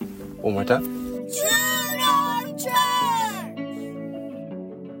One more time. True North Church!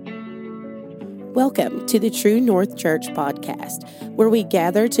 Welcome to the True North Church podcast, where we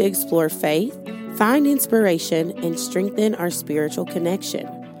gather to explore faith, find inspiration, and strengthen our spiritual connection.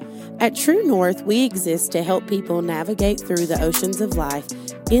 At True North, we exist to help people navigate through the oceans of life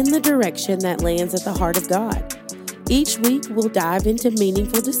in the direction that lands at the heart of God. Each week, we'll dive into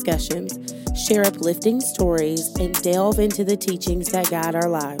meaningful discussions, share uplifting stories, and delve into the teachings that guide our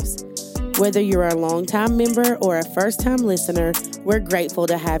lives. Whether you're a longtime member or a first-time listener, we're grateful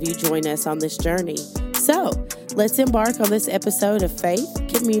to have you join us on this journey. So, let's embark on this episode of faith,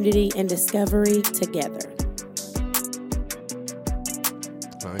 community, and discovery together.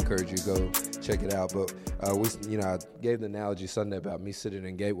 I encourage you to go check it out. But I gave the analogy Sunday about me sitting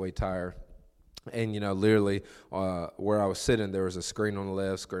in Gateway Tire. And, literally where I was sitting, there was a screen on the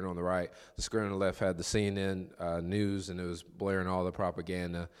left, screen on the right. The screen on the left had the CNN news, and it was blaring all the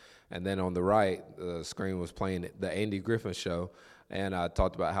propaganda. And then on the right, the screen was playing the Andy Griffith Show. And I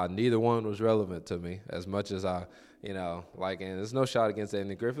talked about how neither one was relevant to me as much as I, and there's no shot against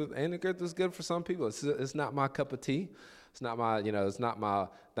Andy Griffith. Andy Griffith is good for some people. It's not my cup of tea. It's not my, it's not my,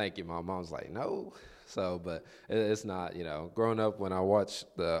 thank you. My mom's like, no. So, but it's not, growing up when I watch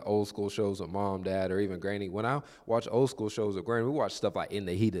the old school shows with mom, dad, or even granny, when I watch old school shows with granny, we watch stuff like In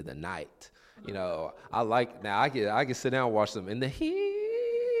the Heat of the Night. I can sit down and watch them in the heat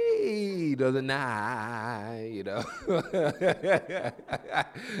of the night,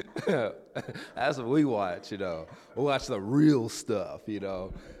 That's what we watch, We watch the real stuff, And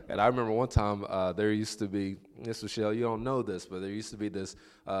I remember one time there used to be, Miss Michelle, you don't know this, but there used to be this,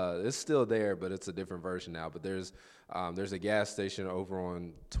 it's still there, but it's a different version now. But there's a gas station over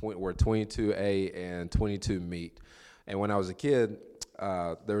on where 22A and 22 meet. And when I was a kid,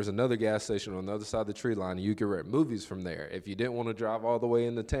 there was another gas station on the other side of the tree line, and you could rent movies from there. If you didn't want to drive all the way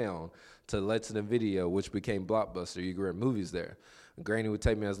into town to Lexington Video, which became Blockbuster, you could rent movies there. Granny would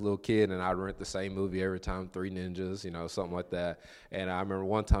take me as a little kid, and I'd rent the same movie every time, Three Ninjas, something like that. And I remember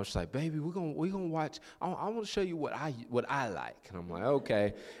one time she's like, "Baby, we're gonna watch. I want to show you what I like." And I'm like,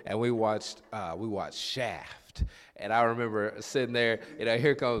 "Okay." And we watched Shaft. And I remember sitting there,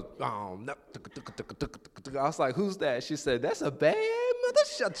 here comes, no. I was like, "Who's that?" She said, "That's a bad mother.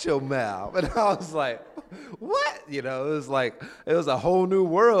 Shut your mouth." And I was like, "What?" It was a whole new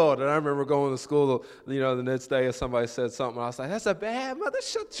world. And I remember going to school, the next day, if somebody said something, I was like, "That's a bad mother.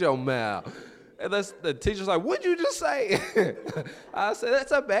 Shut your mouth." And the teacher's like, "What'd you just say?" I said,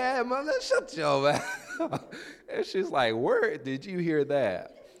 "That's a bad mother. Shut your mouth." And she's like, "Where did you hear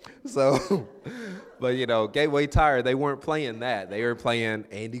that?" So, but, Gateway Tire, they weren't playing that. They were playing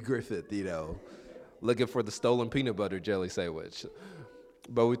Andy Griffith, looking for the stolen peanut butter jelly sandwich.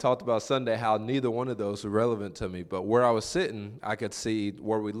 But we talked about Sunday how neither one of those were relevant to me. But where I was sitting, I could see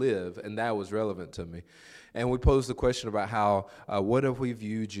where we live, and that was relevant to me. And we posed the question about how, what if we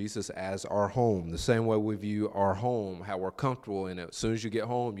view Jesus as our home, the same way we view our home, how we're comfortable in it. As soon as you get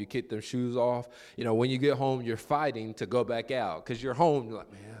home, you kick them shoes off. When you get home, you're fighting to go back out because you're home. You're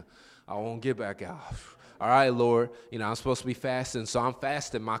like, "Man, I won't get back out." All right, Lord, I'm supposed to be fasting, so I'm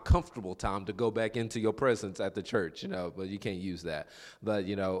fasting my comfortable time to go back into your presence at the church, but you can't use that. But,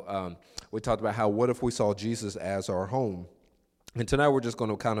 we talked about how, what if we saw Jesus as our home? And tonight we're just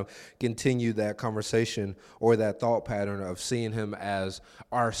going to kind of continue that conversation or that thought pattern of seeing him as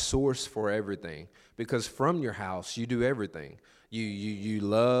our source for everything. Because from your house, you do everything. You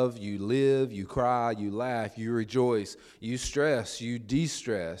love, you live, you cry, you laugh, you rejoice, you stress, you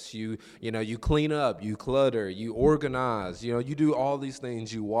de-stress, you clean up, you clutter, you organize, you do all these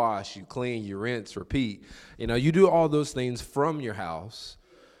things. You wash, you clean, you rinse, repeat. You do all those things from your house.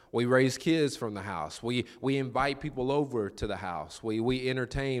 We raise kids from the house. We invite people over to the house. We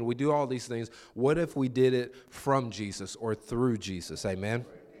entertain. We do all these things. What if we did it from Jesus or through Jesus? Amen?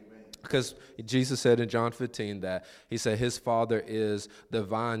 Because Jesus said in John 15 that he said his Father is the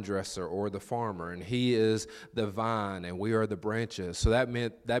vine dresser or the farmer, and he is the vine, and we are the branches. So that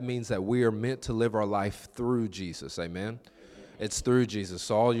means that we are meant to live our life through Jesus. Amen? It's through Jesus.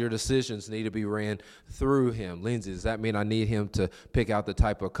 So all your decisions need to be ran through him. Lindsay, does that mean I need him to pick out the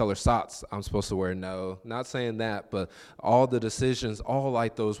type of color socks I'm supposed to wear? No, not saying that, but all the decisions, all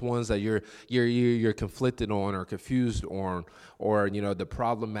like those ones that you're conflicted on or confused on, or the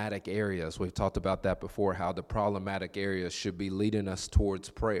problematic areas. We've talked about that before, how the problematic areas should be leading us towards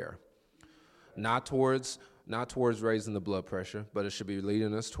prayer. Not towards raising the blood pressure, but it should be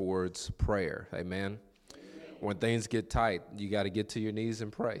leading us towards prayer. Amen. When things get tight, you got to get to your knees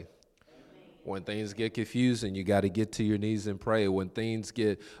and pray. When things get confusing, you got to get to your knees and pray. When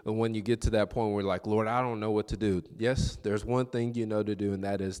you get to that point where you're like, Lord, I don't know what to do. Yes, there's one thing you know to do, and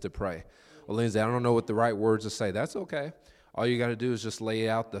that is to pray. Well, Lindsay, I don't know what the right words to say. That's okay. All you got to do is just lay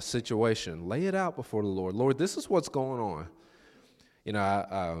out the situation. Lay it out before the Lord. Lord, this is what's going on. You know,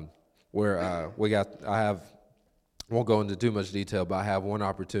 I won't go into too much detail, but I have one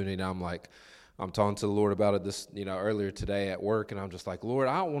opportunity, and I'm talking to the Lord about it this, earlier today at work, and I'm just like, Lord,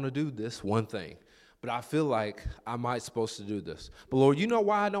 I don't want to do this one thing, but I feel like I might supposed to do this. But Lord, you know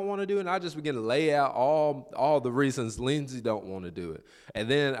why I don't want to do it? And I just begin to lay out all the reasons Lindsay don't want to do it. And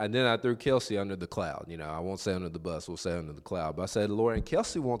then I threw Kelsey under the cloud. I won't say under the bus, we'll say under the cloud. But I said, Lord, and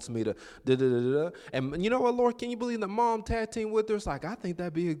Kelsey wants me to da-da-da-da. And you know what, Lord, can you believe that mom tag team with her? It's like, I think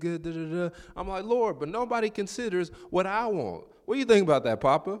that'd be a good da-da-da. I'm like, Lord, but nobody considers what I want. What do you think about that,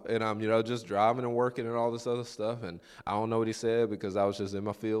 Papa? And I'm, just driving and working and all this other stuff. And I don't know what he said because I was just in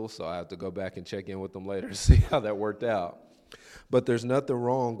my field. So I have to go back and check in with him later to see how that worked out. But there's nothing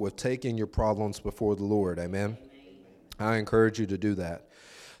wrong with taking your problems before the Lord. Amen. I encourage you to do that.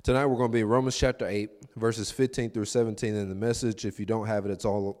 Tonight we're going to be in Romans chapter 8, verses 15 through 17 in the message. If you don't have it, it's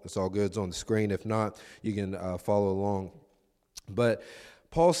all good. It's on the screen. If not, you can follow along. But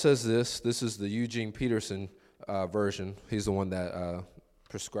Paul says this. This is the Eugene Peterson version. He's the one that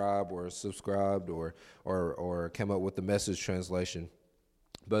prescribed or subscribed or came up with the Message translation.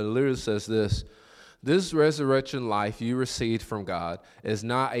 But it literally says this: this resurrection life you received from God is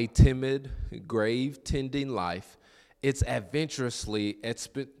not a timid, grave-tending life. It's adventurously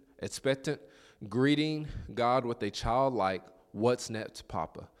expectant, greeting God with a childlike, "What's next,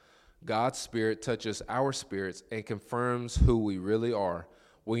 Papa?" God's Spirit touches our spirits and confirms who we really are.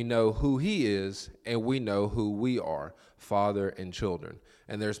 We know who he is, and we know who we are, father and children.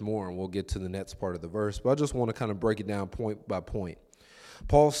 And there's more, and we'll get to the next part of the verse. But I just want to kind of break it down point by point.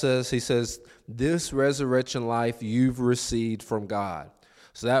 Paul says, this resurrection life you've received from God.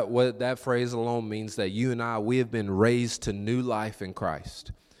 So that phrase alone means that you and I, we have been raised to new life in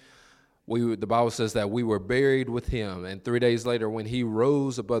Christ. The Bible says that we were buried with him, and 3 days later when he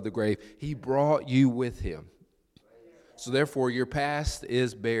rose above the grave, he brought you with him. So therefore, your past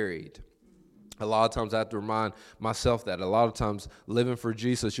is buried. A lot of times I have to remind myself that. A lot of times living for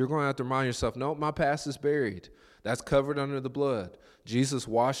Jesus, you're going to have to remind yourself, no, my past is buried. That's covered under the blood. Jesus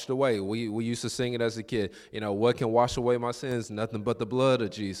washed away. We used to sing it as a kid. What can wash away my sins? Nothing but the blood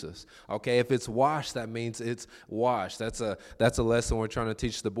of Jesus. Okay, if it's washed, that means it's washed. That's a lesson we're trying to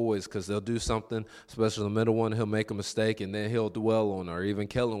teach the boys, because they'll do something, especially the middle one, he'll make a mistake, and then he'll dwell on it, or even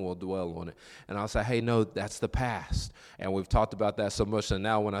Kellen will dwell on it. And I'll say, hey, no, that's the past. And we've talked about that so much, and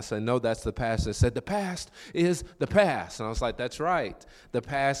now when I say, no, that's the past, they said, the past is the past. And I was like, that's right. The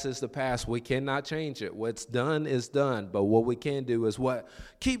past is the past. We cannot change it. What's done is done, but what we can do is what?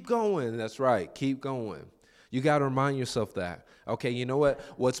 Keep going. That's right. Keep going. You got to remind yourself that. Okay, you know what?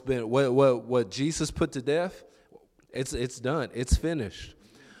 What Jesus put to death, it's done. It's finished.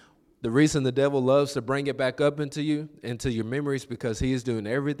 The reason the devil loves to bring it back up into your memories, because he is doing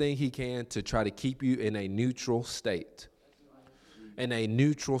everything he can to try to keep you in a neutral state. In a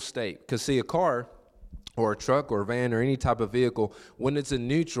neutral state. Because see, a car or a truck or a van or any type of vehicle, when it's in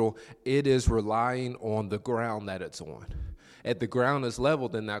neutral, it is relying on the ground that it's on. If the ground is level,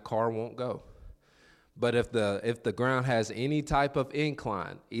 then that car won't go. But if the ground has any type of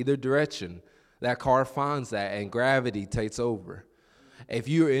incline, either direction, that car finds that and gravity takes over. If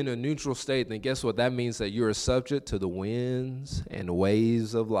you're in a neutral state, then guess what? That means that you're subject to the winds and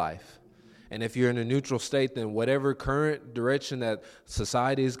waves of life. And if you're in a neutral state, then whatever current direction that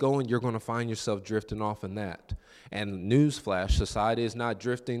society is going, you're going to find yourself drifting off in that. And newsflash, society is not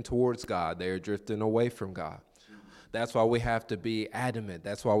drifting towards God. They are drifting away from God. That's why we have to be adamant.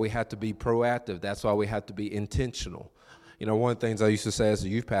 That's why we have to be proactive. That's why we have to be intentional. One of the things I used to say as a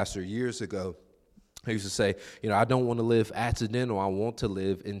youth pastor years ago, I used to say, I don't want to live accidental. I want to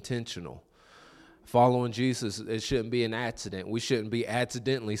live intentional. Following Jesus, it shouldn't be an accident. We shouldn't be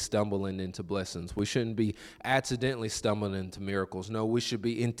accidentally stumbling into blessings. We shouldn't be accidentally stumbling into miracles. No, we should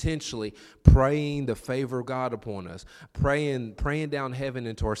be intentionally praying the favor of God upon us, praying down heaven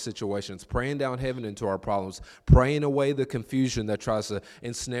into our situations, praying down heaven into our problems, praying away the confusion that tries to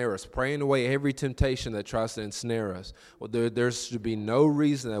ensnare us, praying away every temptation that tries to ensnare us. Well, there should be no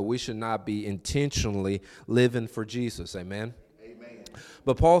reason that we should not be intentionally living for Jesus. Amen.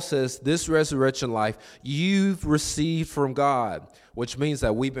 But Paul says, this resurrection life you've received from God, which means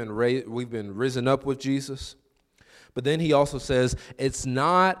that we've been risen up with Jesus. But then he also says it's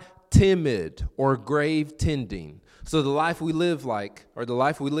not timid or grave tending. So the life we live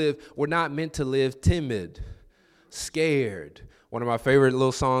we're not meant to live timid, scared. One of my favorite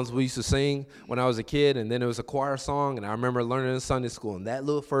little songs we used to sing when I was a kid, and then it was a choir song, and I remember learning in Sunday school, and that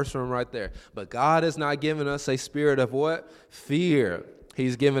little first one right there. But God has not given us a spirit of what? Fear.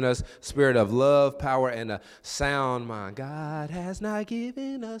 He's given us spirit of love, power, and a sound mind. God has not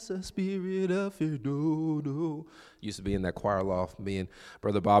given us a spirit of fear. No. Used to be in that choir loft. Me and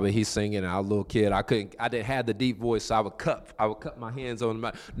Brother Bobby, he's singing, and I was a little kid. I didn't have the deep voice, so I would cut my hands on the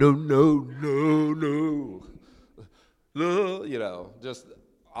mic. No. Just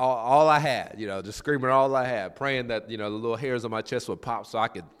all I had, just screaming all I had, praying that, the little hairs on my chest would pop so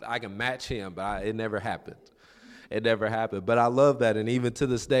I can match him, but it never happened. It never happened. But I love that. And even to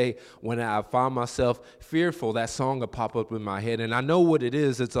this day, when I find myself fearful, that song will pop up in my head. And I know what it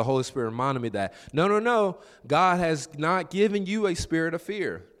is. It's the Holy Spirit reminding me that, no, God has not given you a spirit of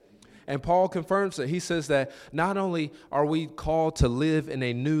fear. And Paul confirms it. He says that not only are we called to live in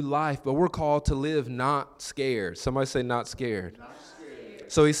a new life, but we're called to live not scared. Somebody say not scared. Not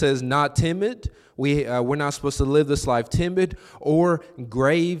scared. So he says not timid. We're not supposed to live this life timid or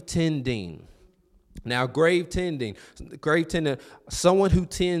grave tending. Now, grave tending, someone who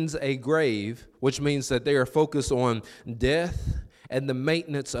tends a grave, which means that they are focused on death and the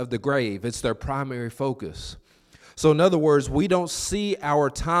maintenance of the grave. It's their primary focus. So in other words, we don't see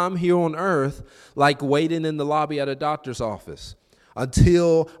our time here on earth like waiting in the lobby at a doctor's office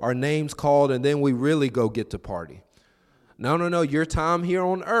until our name's called and then we really go get to party. No. Your time here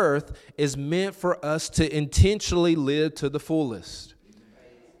on earth is meant for us to intentionally live to the fullest.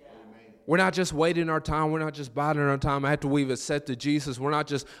 We're not just waiting our time. We're not just biding our time after we've accepted Jesus. We're not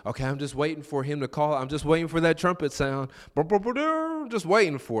just, okay, I'm just waiting for him to call. I'm just waiting for that trumpet sound. Just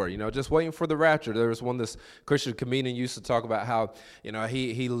waiting for it, just waiting for the rapture. There was this Christian comedian used to talk about how,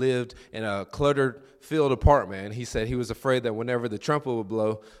 he lived in a cluttered field apartment. And he said he was afraid that whenever the trumpet would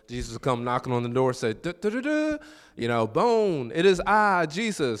blow, Jesus would come knocking on the door and say, bone, it is I,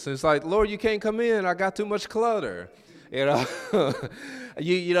 Jesus. And it's like, Lord, you can't come in. I got too much clutter. Let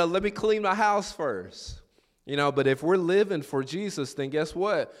me clean my house first. But if we're living for Jesus, then guess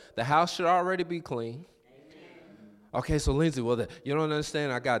what? The house should already be clean. Okay, so Lindsay, you don't understand.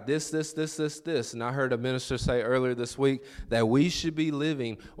 I got this. And I heard a minister say earlier this week that we should be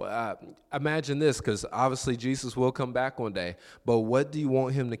living. Imagine this, because obviously Jesus will come back one day. But what do you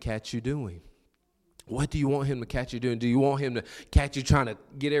want him to catch you doing? What do you want him to catch you doing? Do you want him to catch you trying to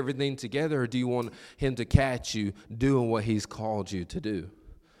get everything together, or do you want him to catch you doing what he's called you to do?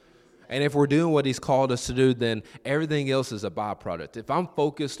 And if we're doing what he's called us to do, then everything else is a byproduct. If I'm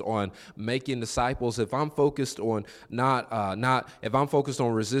focused on making disciples, if I'm focused on if I'm focused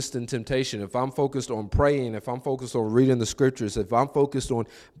on resisting temptation, if I'm focused on praying, if I'm focused on reading the scriptures, if I'm focused on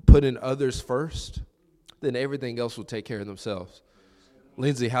putting others first, then everything else will take care of themselves.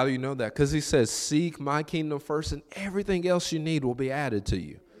 Lindsay, how do you know that? Because he says, seek my kingdom first, and everything else you need will be added to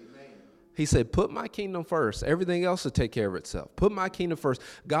you. Amen. He said, put my kingdom first. Everything else will take care of itself. Put my kingdom first.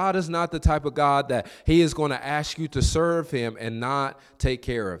 God is not the type of God that he is going to ask you to serve him and not take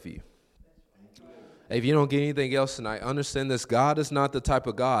care of you. If you don't get anything else tonight, understand this. God is not the type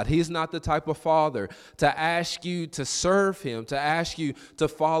of God. He's not the type of father to ask you to serve him, to ask you to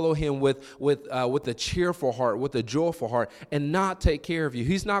follow him with a cheerful heart, with a joyful heart, and not take care of you.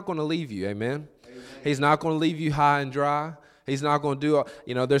 He's not going to leave you, amen? He's not going to leave you high and dry. He's not going to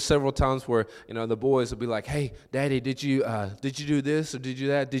do, there's several times where, the boys will be like, hey, Daddy, did you do this or did you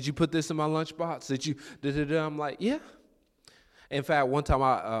that? Did you put this in my lunchbox? Did you, I'm like, yeah. In fact, one time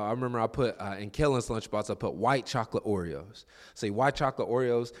I remember I put in Kellen's lunchbox, I put white chocolate Oreos. See, white chocolate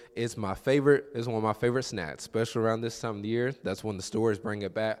Oreos is one of my favorite snacks, especially around this time of the year. That's when the stores bring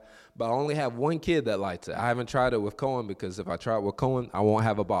it back. But I only have one kid that likes it. I haven't tried it with Cohen because if I try it with Cohen, I won't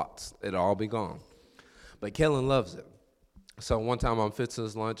have a box. It'll all be gone. But Kellen loves it. So one time I'm fixing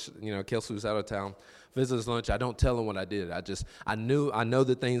his lunch, Kelsey was out of town, fixing his lunch. I don't tell him what I did. I know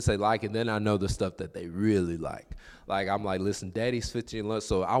the things they like, and then I know the stuff that they really like. Like, I'm like, listen, Daddy's fixing your lunch,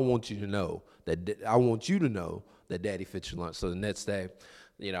 so I want you to know that Daddy fixed your lunch. So the next day,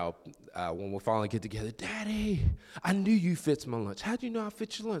 when we finally get together, Daddy, I knew you fixed my lunch. How'd you know I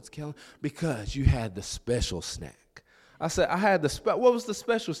fixed your lunch, Kellen? Because you had the special snack. I said, I had what was the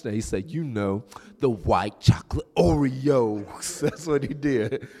special snack? He said, the white chocolate Oreos. That's what he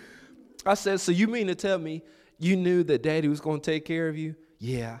did. I said, so you mean to tell me you knew that Daddy was going to take care of you?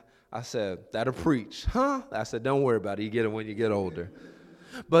 Yeah. I said, that'll preach. Huh? I said, don't worry about it. You get it when you get older.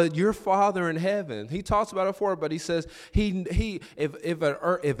 But your Father in heaven, he talks about it before, but he says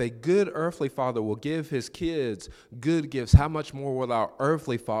if a good earthly father will give his kids good gifts, how much more will our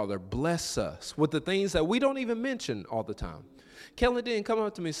earthly Father bless us with the things that we don't even mention all the time? Kellen didn't come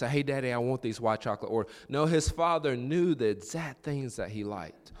up to me and say, hey, Daddy, I want these white chocolate Oreos. No, his father knew the exact things that he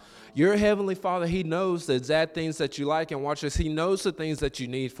liked. Your heavenly Father, he knows the exact things that you like. And watch this, he knows the things that you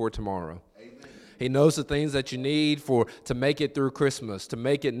need for tomorrow. He knows the things that you need to make it through Christmas, to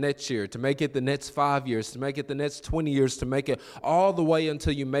make it next year, to make it the next 5 years, to make it the next 20 years, to make it all the way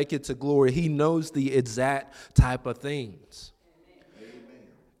until you make it to glory. He knows the exact type of things. Amen.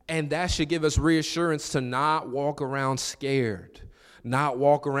 And that should give us reassurance to not walk around scared, not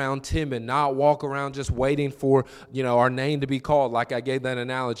walk around timid, not walk around just waiting for, our name to be called, like I gave that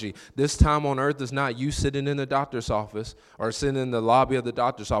analogy. This time on earth is not you sitting in the doctor's office or sitting in the lobby of the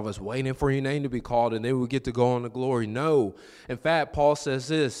doctor's office waiting for your name to be called and then we get to go on to glory. No. In fact, Paul says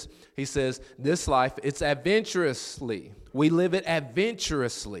this. He says, this life, it's adventurously. We live it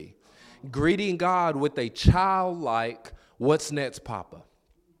adventurously, greeting God with a childlike, what's next, Papa?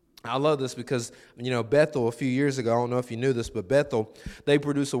 I love this because, Bethel a few years ago, I don't know if you knew this, but Bethel, they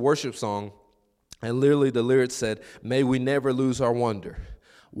produced a worship song, and literally the lyrics said, may we never lose our wonder,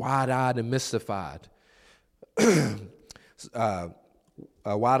 wide-eyed and mystified. Wide-eyed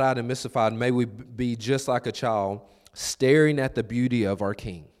and mystified, may we be just like a child, staring at the beauty of our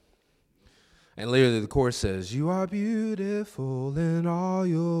King. And literally the chorus says, you are beautiful in all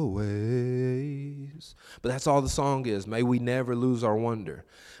your ways. But that's all the song is. May we never lose our wonder.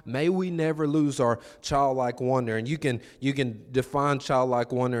 May we never lose our childlike wonder. And you can define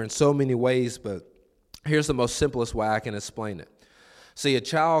childlike wonder in so many ways, but here's the most simplest way I can explain it. See, a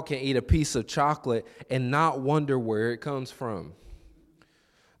child can eat a piece of chocolate and not wonder where it comes from.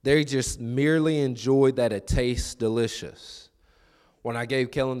 They just merely enjoy that it tastes delicious. When I gave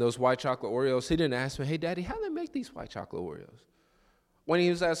Kellen those white chocolate Oreos, he didn't ask me, hey, Daddy, how do they make these white chocolate Oreos? When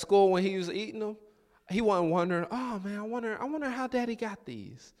he was at school, when he was eating them, he wasn't wondering, oh, man, I wonder how Daddy got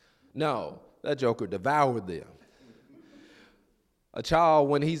these. No, that joker devoured them. A child,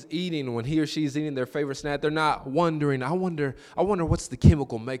 when he or she's eating their favorite snack, they're not wondering, I wonder what's the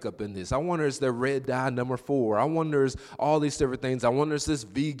chemical makeup in this. I wonder is there red dye number 4. I wonder is all these different things. I wonder is this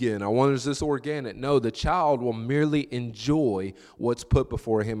vegan. I wonder is this organic. No, the child will merely enjoy what's put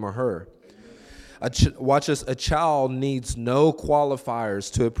before him or her. Watch this. A child needs no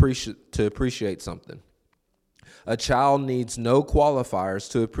qualifiers to appreciate something. A child needs no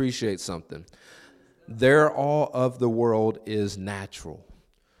qualifiers to appreciate something. Their awe of the world is natural.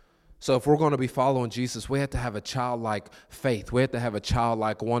 So if we're going to be following Jesus, we have to have a childlike faith. We have to have a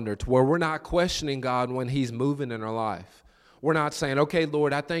childlike wonder to where we're not questioning God when he's moving in our life. We're not saying, okay,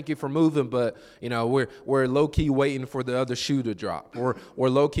 Lord, I thank you for moving, but, we're low-key waiting for the other shoe to drop. We're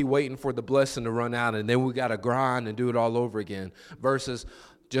low-key waiting for the blessing to run out, and then we got to grind and do it all over again versus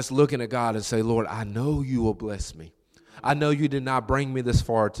just looking at God and say, Lord, I know you will bless me. I know you did not bring me this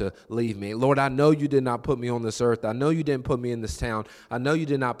far to leave me. Lord, I know you did not put me on this earth. I know you didn't put me in this town. I know you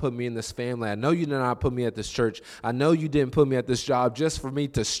did not put me in this family. I know you did not put me at this church. I know you didn't put me at this job just for me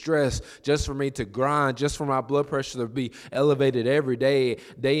to stress, just for me to grind, just for my blood pressure to be elevated every day,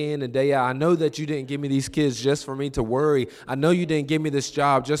 day in and day out. I know that you didn't give me these kids just for me to worry. I know you didn't give me this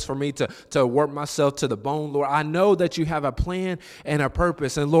job just for me to work myself to the bone, Lord. I know that you have a plan and a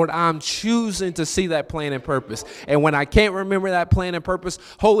purpose. And Lord, I'm choosing to see that plan and purpose. And when I can't remember that plan and purpose,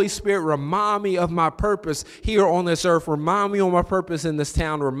 Holy Spirit, remind me of my purpose here on this earth. Remind me on my purpose in this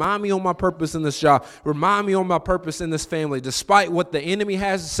town. Remind me on my purpose in this job. Remind me on my purpose in this family. Despite what the enemy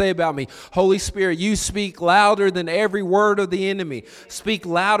has to say about me, Holy Spirit, you speak louder than every word of the enemy. Speak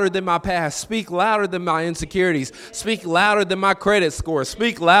louder than my past. Speak louder than my insecurities. Speak louder than my credit score.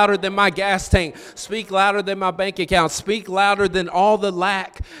 Speak louder than my gas tank. Speak louder than my bank account. Speak louder than all the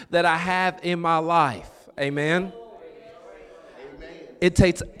lack that I have in my life. Amen. It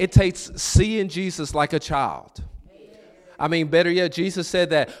takes seeing Jesus like a child. I mean, better yet, Jesus said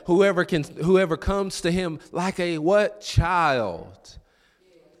that whoever comes to him like a what? Child.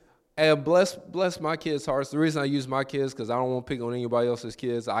 And bless my kids' hearts. The reason I use my kids because I don't want to pick on anybody else's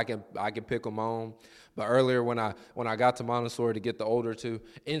kids. I can pick them on. But earlier when I got to Montessori to get the older two,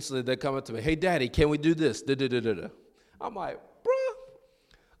 instantly they come up to me, hey, Daddy, can we do this? Da-da-da-da-da. I'm like, bruh,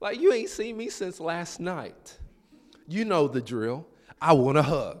 like you ain't seen me since last night. You know the drill. I want a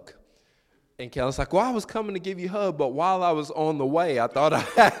hug. And Kellen's like, well, I was coming to give you a hug, but while I was on the way, I thought I'd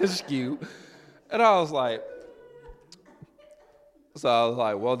ask you. And I was like,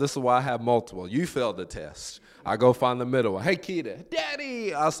 well, this is why I have multiple. You failed the test. I go find the middle one. Hey, Keita,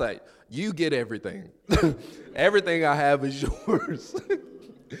 Daddy. I'll say, you get everything. Everything I have is yours.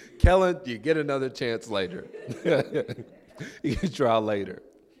 Kellen, you get another chance later. You can try later.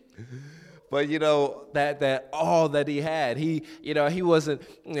 But, that all that he had, he wasn't,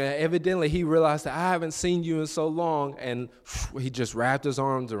 evidently he realized that I haven't seen you in so long, and he just wrapped his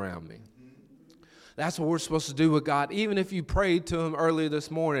arms around me. That's what we're supposed to do with God. Even if you prayed to him earlier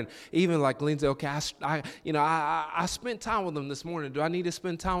this morning, even like Lindsay, okay, I spent time with him this morning. Do I need to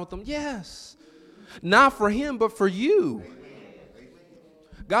spend time with him? Yes. Not for him, but for you.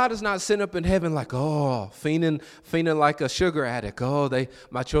 God is not sitting up in heaven like, fiending like a sugar addict.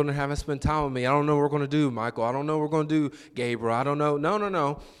 My children haven't spent time with me. I don't know what we're going to do, Michael. I don't know what we're going to do, Gabriel. I don't know.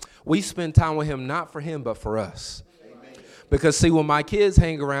 No. We spend time with him, not for him, but for us. Amen. Because, see, when my kids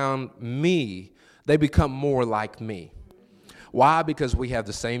hang around me, they become more like me. Why? Because we have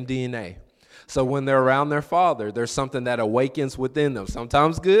the same DNA. So when they're around their father, there's something that awakens within them.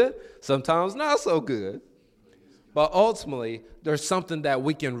 Sometimes good, sometimes not so good. But ultimately, there's something that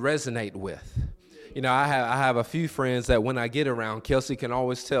we can resonate with. I have a few friends that when I get around, Kelsey can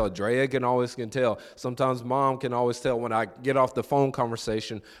always tell, Drea can tell. Sometimes Mom can always tell when I get off the phone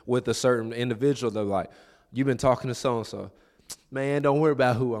conversation with a certain individual. They're like, "You've been talking to so-and-so." Man, don't worry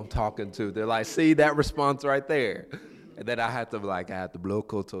about who I'm talking to. They're like, see that response right there. And then I have to blow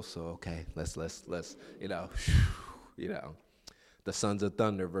koto. So, okay, let's, the sons of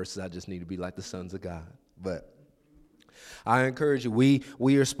thunder versus I just need to be like the sons of God. But I encourage you,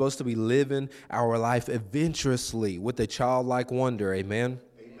 we are supposed to be living our life adventurously with a childlike wonder, amen?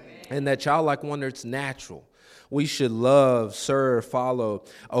 And that childlike wonder, it's natural. We should love, serve, follow,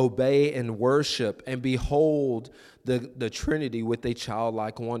 obey, and worship, and behold the Trinity with a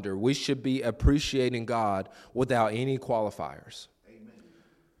childlike wonder. We should be appreciating God without any qualifiers.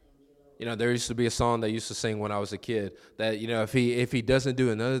 Amen. There used to be a song they used to sing when I was a kid that, if he doesn't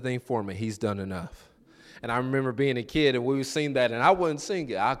do another thing for me, he's done enough. And I remember being a kid and we would sing that, and I wouldn't sing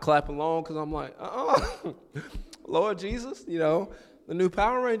it. I'd clap along because I'm like, Lord Jesus, the new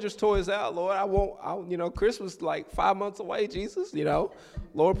Power Rangers toy is out, Lord. Christmas like 5 months away, Jesus,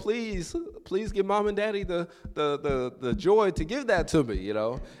 Lord, please give Mom and Daddy the joy to give that to me,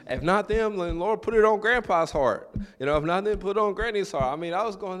 If not them, then Lord, put it on Grandpa's heart. If not them, put it on Granny's heart. I mean, I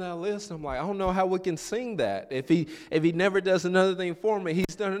was going down the list, and I'm like, I don't know how we can sing that. If he never does another thing for me,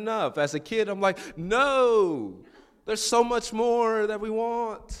 he's done enough. As a kid, I'm like, no, there's so much more that we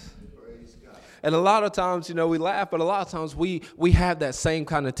want. And a lot of times, we laugh, but a lot of times we have that same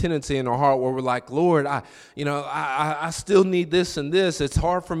kind of tendency in our heart where we're like, Lord, I still need this and this. It's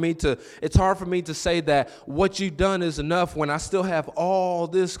hard for me to say that what you've done is enough when I still have all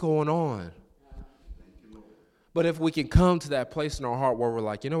this going on. But if we can come to that place in our heart where we're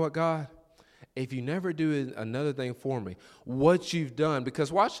like, you know what, God, if you never do another thing for me, what you've done,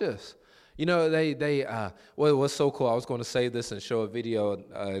 because watch this. What's so cool, I was going to say this and show a video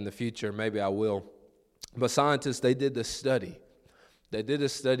in the future, maybe I will, but scientists, they did this study. They did a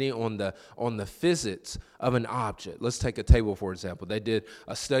study on the physics of an object. Let's take a table, for example. They did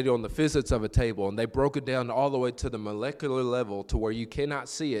a study on the physics of a table, and they broke it down all the way to the molecular level to where you cannot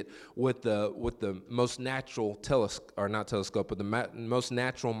see it with the most natural most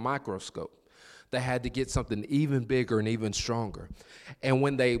natural microscope. They had to get something even bigger and even stronger. And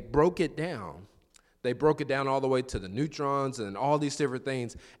when they broke it down all the way to the neutrons and all these different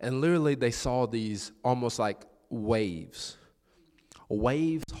things, and literally they saw these almost like waves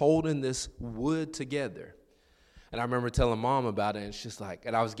holding this wood together. And I remember telling Mom about it, and she's like,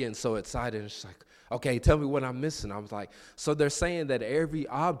 and I was getting so excited, and she's like, okay, tell me what I'm missing. I was like, so they're saying that every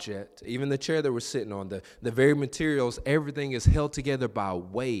object, even the chair that we're sitting on, the very materials, everything is held together by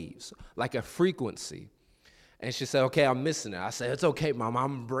waves, like a frequency. And she said, okay, I'm missing it. I said, it's okay, Mom, I'm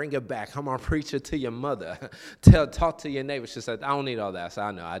going to bring it back. I'm going to preach it to your mother. Talk to your neighbor. She said, I don't need all that. I said,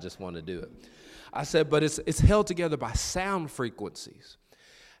 I know, I just want to do it. I said, but it's held together by sound frequencies.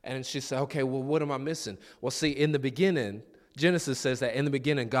 And she said, okay, well, what am I missing? Well, see, in the beginning, Genesis says that in the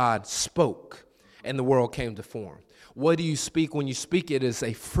beginning, God spoke, and the world came to form. What do you speak? When you speak, it is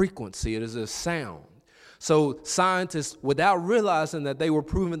a frequency. It is a sound. So scientists, without realizing that they were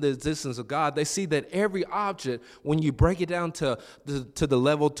proving the existence of God, they see that every object, when you break it down to the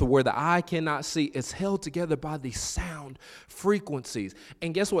level to where the eye cannot see, it's held together by these sound frequencies.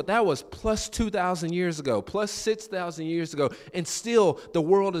 And guess what? That was plus 2,000 years ago, plus 6,000 years ago, and still the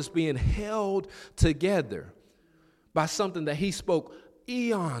world is being held together by something that he spoke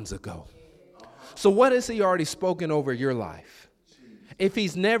eons ago. So what has he already spoken over your life? If he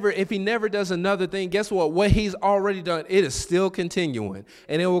never does another thing, guess what? What he's already done, it is still continuing.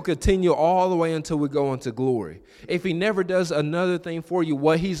 And it will continue all the way until we go into glory. If he never does another thing for you,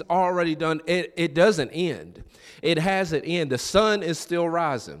 what he's already done, it doesn't end. It hasn't ended. The sun is still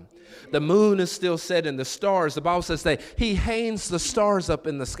rising. The moon is still setting. The stars, the Bible says that he hangs the stars up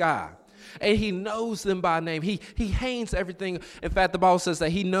in the sky. and he knows them by name. He hangs everything. In fact, the Bible says that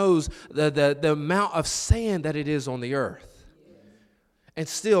he knows the amount of sand that it is on the earth. And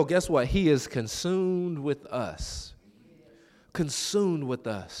still, guess what? He is consumed with us. Consumed with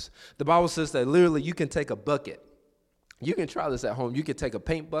us. The Bible says that literally you can take a bucket. You can try this at home. You can take a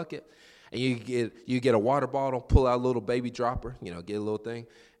paint bucket, and you get a water bottle, pull out a little baby dropper, get a little thing,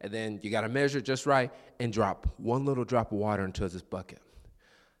 and then you got to measure it just right and drop one little drop of water into this bucket.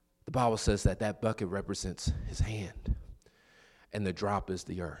 The Bible says that bucket represents his hand, and the drop is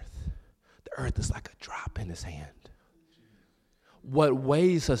the earth. The earth is like a drop in his hand. What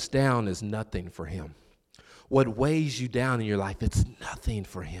weighs us down is nothing for him. What weighs you down in your life, it's nothing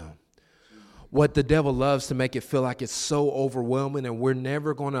for him. What the devil loves to make it feel like it's so overwhelming and we're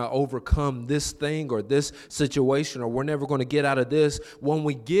never going to overcome this thing or this situation or we're never going to get out of this. When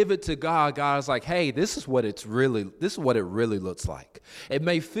we give it to God, God's like, hey, this is what it really looks like. It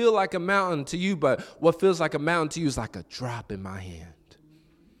may feel like a mountain to you, but what feels like a mountain to you is like a drop in my hand.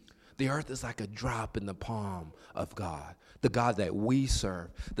 The earth is like a drop in the palm of God. The God that we serve,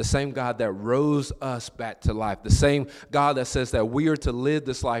 the same God that rose us back to life, the same God that says that we are to live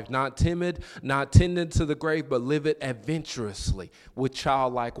this life not timid, not tending to the grave, but live it adventurously with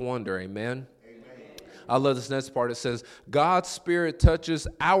childlike wonder. Amen. I love this next part. It says, God's Spirit touches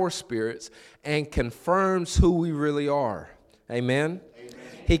our spirits and confirms who we really are. Amen.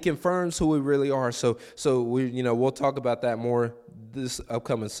 He confirms who we really are. So we'll talk about that more this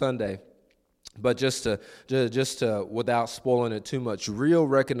upcoming Sunday. But just to without spoiling it too much, real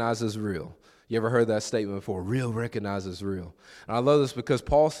recognizes real. You ever heard that statement before? Real recognizes real. And I love this because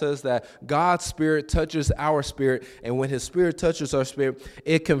Paul says that God's Spirit touches our spirit, and when his Spirit touches our spirit,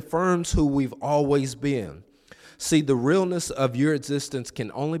 it confirms who we've always been. See, the realness of your existence can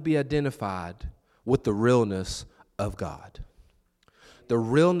only be identified with the realness of God. The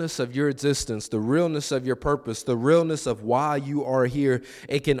realness of your existence, the realness of your purpose, the realness of why you are here,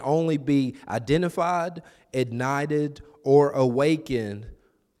 it can only be identified, ignited, or awakened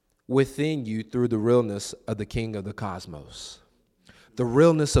within you through the realness of the King of the cosmos. The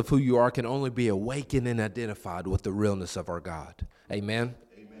realness of who you are can only be awakened and identified with the realness of our God. Amen?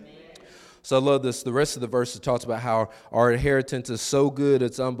 Amen. So I love this. The rest of the verse talks about how our inheritance is so good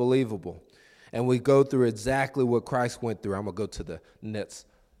it's unbelievable. And we go through exactly what Christ went through. I'm going to go to the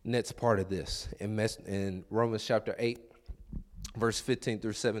next part of this. In Romans chapter 8, verse 15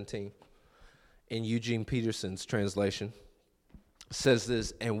 through 17, in Eugene Peterson's translation, says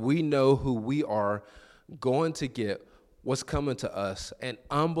this, and we know who we are going to get, what's coming to us, an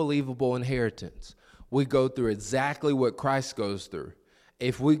unbelievable inheritance. We go through exactly what Christ goes through.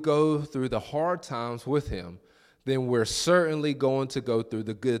 If we go through the hard times with him, then we're certainly going to go through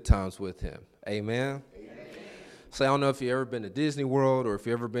the good times with him. Amen? Amen. So I don't know if you've ever been to Disney World or if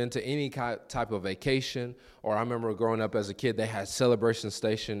you've ever been to any type of vacation, or I remember growing up as a kid, they had Celebration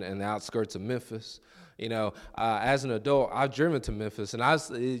Station in the outskirts of Memphis. As an adult, I've driven to Memphis, and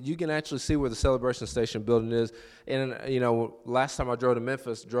you can actually see where the Celebration Station building is. And, last time I drove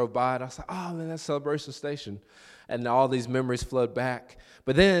by it, I was like, oh, man, that's Celebration Station. And all these memories flood back.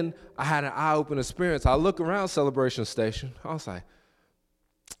 But then I had an eye-opening experience. I look around Celebration Station. I was like,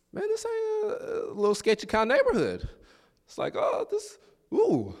 man, this ain't a little sketchy kind of neighborhood. It's like,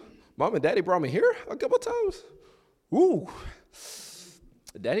 Mom and Daddy brought me here a couple times.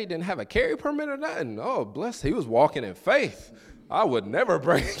 Daddy didn't have a carry permit or nothing. Oh, bless, he was walking in faith. I would never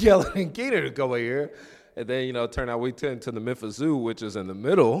bring Kellen and Keita to go here. And then, turned out we turned to the Memphis Zoo, which is in the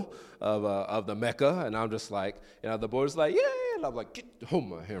middle of the Mecca. And I'm just like, the boys like, yeah. And I'm like, hold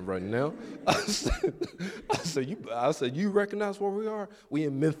my hand right now. I said, you recognize where we are? We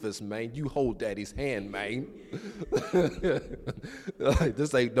in Memphis, man. You hold Daddy's hand, man. Like,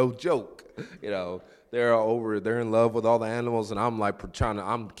 this ain't no joke. They're in love with all the animals. And I'm like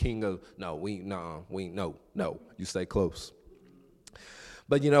I'm king of, no, you stay close.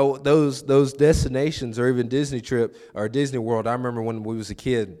 But, those destinations or even Disney trip or Disney World, I remember when we was a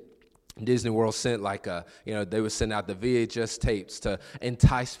kid, Disney World sent they would send out the VHS tapes to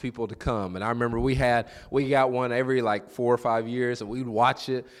entice people to come. And I remember we got one every 4 or 5 years, and we'd watch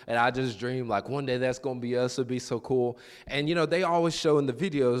it. And I just dreamed one day that's going to be us. It'd be so cool. And, they always show in the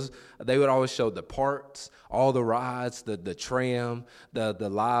videos, they would always show the parks, all the rides, the tram, the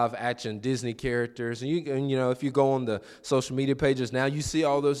live action Disney characters. And if you go on the social media pages now, you see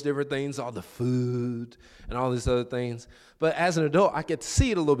all those different things, all the food and all these other things. But as an adult, I get to see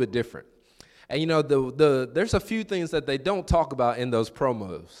it a little bit different. And, there's a few things that they don't talk about in those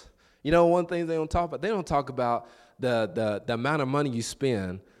promos. One thing they don't talk about, they don't talk about the amount of money you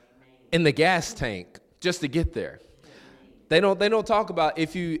spend in the gas tank just to get there. They don't talk about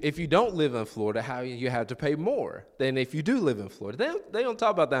if you don't live in Florida, how you have to pay more than if you do live in Florida. They don't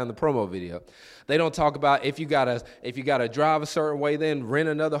talk about that in the promo video. They don't talk about if you gotta drive a certain way, then rent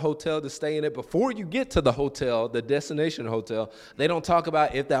another hotel to stay in it before you get to the hotel, the destination hotel. They don't talk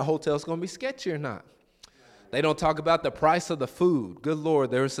about if that hotel's gonna be sketchy or not. They don't talk about the price of the food. Good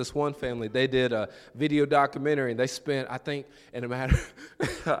Lord, there was this one family. They did a video documentary, and they spent, I think, in a matter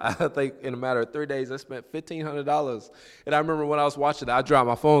of 3 days, they spent $1,500. And I remember when I was watching it, I dropped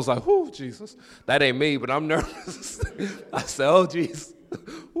my phone. I was like, "Whoo, Jesus, that ain't me," but I'm nervous. I said, "Oh, Jesus."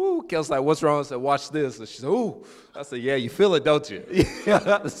 Woo. Kel's like, "What's wrong?" I said, "Watch this." And she said, "Ooh." I said, "Yeah, you feel it, don't you?"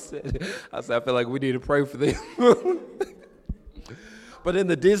 I said, "I feel like we need to pray for them." But in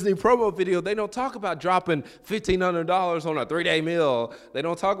the Disney promo video, they don't talk about dropping $1,500 on a 3-day meal. They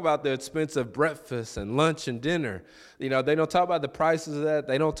don't talk about the expensive breakfast and lunch and dinner. They don't talk about the prices of that.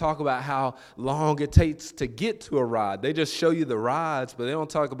 They don't talk about how long it takes to get to a ride. They just show you the rides, but they don't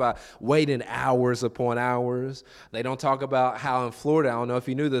talk about waiting hours upon hours. They don't talk about how in Florida, I don't know if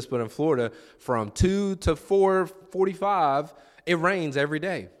you knew this, but in Florida, from 2 to 4:45, it rains every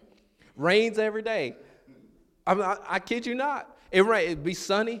day. Rains every day. I kid you not. It'd be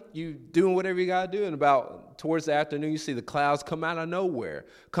sunny, you doing whatever you got to do, and about towards the afternoon, you see the clouds come out of nowhere,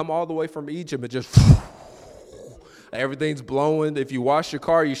 come all the way from Egypt, and just everything's blowing. If you wash your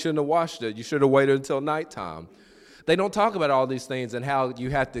car, you shouldn't have washed it. You should have waited until nighttime. They don't talk about all these things and how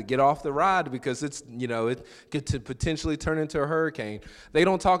you have to get off the ride because it could potentially turn into a hurricane. They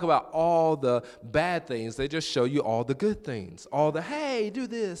don't talk about all the bad things. They just show you all the good things, all the, hey, do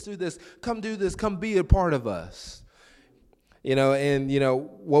this, come do this, come be a part of us.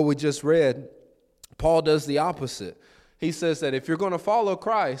 What we just read, Paul does the opposite. He says that if you're going to follow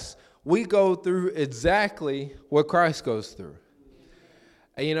Christ, we go through exactly what Christ goes through.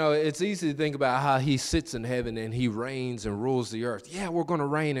 And, it's easy to think about how he sits in heaven and he reigns and rules the earth. Yeah, we're going to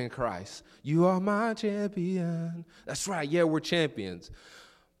reign in Christ. You are my champion. That's right. Yeah, we're champions.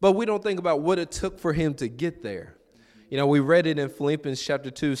 But we don't think about what it took for him to get there. We read it in Philippians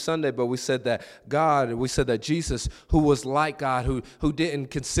chapter 2 Sunday, but we said that Jesus, who was like God, who didn't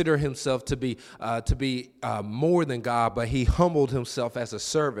consider himself to be more than God, but he humbled himself as a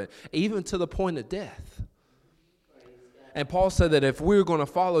servant, even to the point of death. And Paul said that if we're going to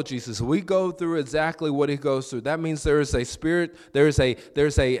follow Jesus, we go through exactly what he goes through. That means there is a spirit, there's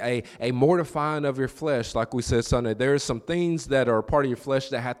a mortifying of your flesh, like we said Sunday. There are some things that are a part of your flesh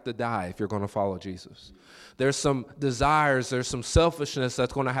that have to die if you're going to follow Jesus. There's some desires, there's some selfishness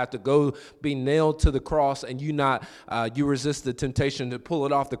that's going to have to go be nailed to the cross, and you resist the temptation to pull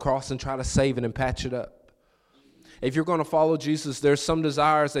it off the cross and try to save it and patch it up. If you're going to follow Jesus, there's some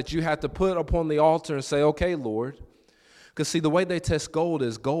desires that you have to put upon the altar and say, "Okay, Lord." Because see, the way they test gold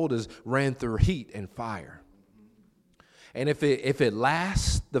is ran through heat and fire. And if it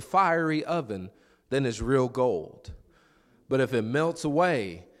lasts the fiery oven, then it's real gold. But if it melts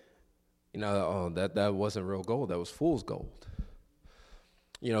away, that wasn't real gold. That was fool's gold.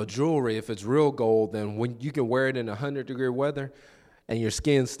 Jewelry, if it's real gold, then when you can wear it in 100-degree weather and your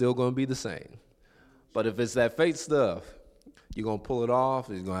skin's still going to be the same. But if it's that fake stuff, you're going to pull it off.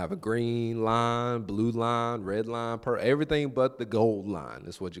 It's going to have a green line, blue line, red line, everything but the gold line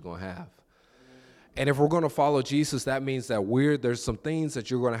is what you're going to have. And if we're going to follow Jesus, that means that there's some things that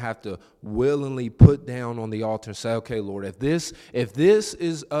you're going to have to willingly put down on the altar and say, "Okay, Lord, if this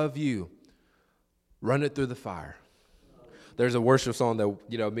is of you, run it through the fire." There's a worship song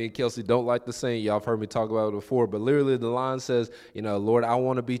that, me and Kelsey don't like to sing. Y'all have heard me talk about it before, but literally the line says, "Lord, I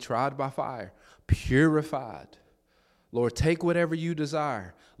want to be tried by fire, purified. Lord, take whatever you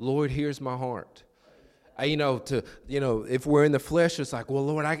desire. Lord, here's my heart." If we're in the flesh, it's like, "Well,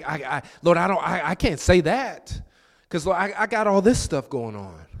 Lord, I can't say that because I got all this stuff going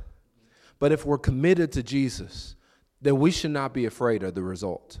on." But if we're committed to Jesus, then we should not be afraid of the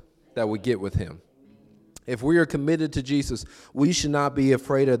result that we get with him. If we are committed to Jesus, we should not be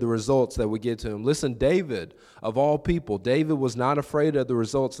afraid of the results that we get to him. Listen, David, of all people, David was not afraid of the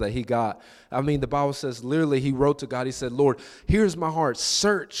results that he got. The Bible says literally he wrote to God. He said, "Lord, here's my heart.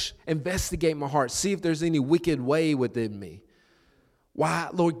 Search, investigate my heart. See if there's any wicked way within me. Why,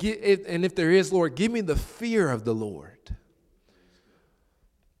 Lord, and if there is, Lord, give me the fear of the Lord."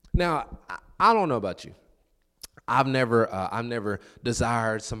 Now, I don't know about you. I've never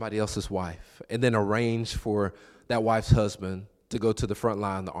desired somebody else's wife and then arranged for that wife's husband to go to the front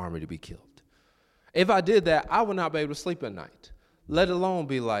line of the army to be killed. If I did that, I would not be able to sleep at night, let alone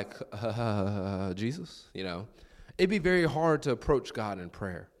be like, Jesus, It'd be very hard to approach God in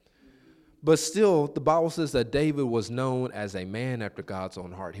prayer. But still, the Bible says that David was known as a man after God's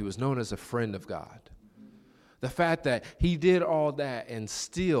own heart. He was known as a friend of God. The fact that he did all that and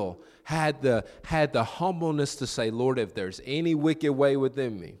still had the humbleness to say, Lord, if there's any wicked way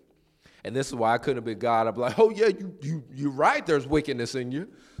within me, and this is why I couldn't have been God. I'd be like, oh yeah, you're right, there's wickedness in you.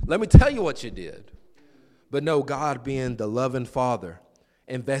 Let me tell you what you did. But no, God being the loving Father,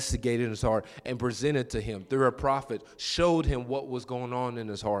 investigated his heart and presented to him through a prophet, showed him what was going on in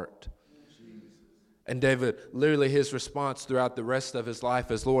his heart. And David, literally his response throughout the rest of his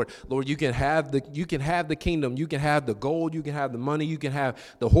life is, Lord, you can have the kingdom, you can have the gold, you can have the money, you can have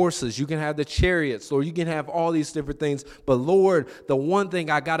the horses, you can have the chariots, Lord, you can have all these different things. But Lord, the one thing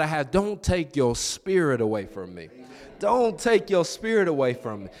I gotta have, don't take your spirit away from me. Don't take your spirit away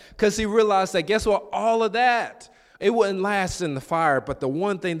from me. Because he realized that, guess what? All of that, it wouldn't last in the fire, but the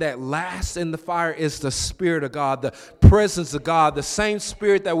one thing that lasts in the fire is the Spirit of God, the presence of God. The same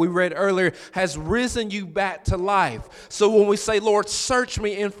Spirit that we read earlier has risen you back to life. So when we say, Lord, search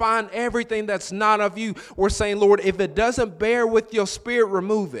me and find everything that's not of you, we're saying, Lord, if it doesn't bear with your Spirit,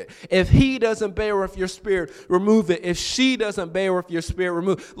 remove it. If he doesn't bear with your Spirit, remove it. If she doesn't bear with your Spirit,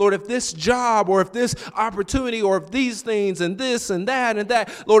 remove it. Lord, if this job or if this opportunity or if these things and this and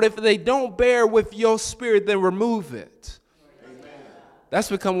that, Lord, if they don't bear with your Spirit, then remove it. Amen. That's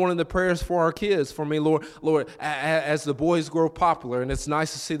become one of the prayers for our kids, for me, Lord, as the boys grow popular, and it's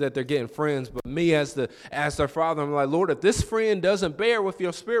nice to see that they're getting friends, but me as their father, I'm like, Lord, if this friend doesn't bear with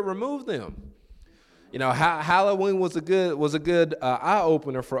your Spirit, remove them. You know, Halloween was a good eye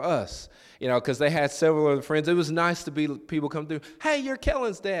opener for us, you know, because they had several other friends. It was nice to be people come through. Hey, you're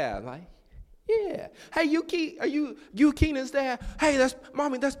Kellen's dad. I'm like, yeah. Hey, are you Keenan's dad? Hey, that's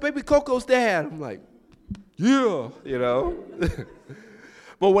baby Coco's dad. I'm like, yeah, you know.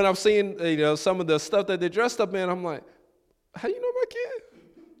 But when I'm seeing, you know, some of the stuff that they're dressed up in, I'm like, how do you know my kid?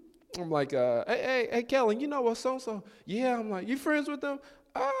 I'm like, hey, Kellen, you know what so-and-so? Yeah, I'm like, you friends with them?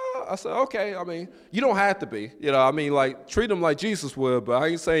 I said, okay. I mean, you don't have to be, you know. I mean, like, treat them like Jesus would, but I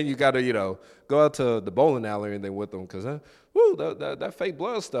ain't saying you got to, you know, go out to the bowling alley or anything with them, because, that fake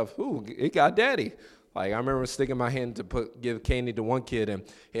blood stuff, it got daddy. Like, I remember sticking my hand to give candy to one kid, and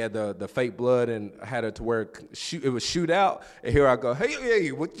he had the fake blood and had it to where it would shoot out. And here I go, hey,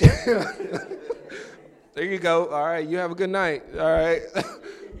 what? There you go. All right, you have a good night. All right.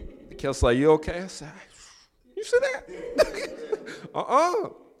 Kel's like, you okay? I said, you see that?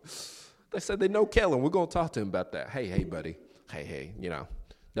 They said they know Kellen. We're going to talk to him about that. Hey, buddy. Hey, you know.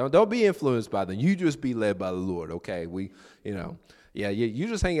 Don't be influenced by them. You just be led by the Lord, okay? Yeah, you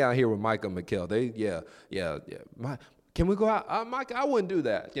just hang out here with Micah and Mikkel. Can we go out? Mike, I wouldn't do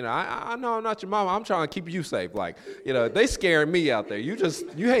that. You know, I know I'm not your mama. I'm trying to keep you safe. Like, you know, they scaring me out there. You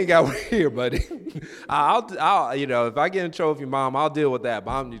hang out here, buddy. I'll you know, if I get in trouble with your mom, I'll deal with that.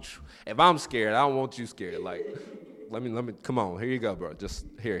 But if I'm scared, I don't want you scared. Like, let me, come on. Here you go, bro. Just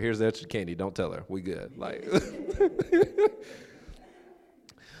here's the extra candy. Don't tell her. We good. Like,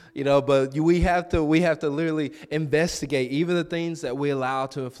 you know, but we have to literally investigate even the things that we allow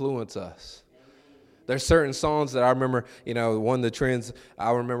to influence us. There's certain songs that I remember, you know, one of the trends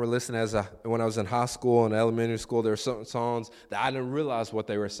I remember listening when I was in high school and elementary school. There were certain songs that I didn't realize what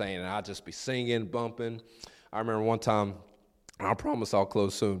they were saying, and I'd just be singing, bumping. I remember one time, I promise I'll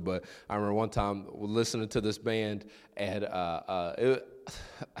close soon, but I remember one time listening to this band, and it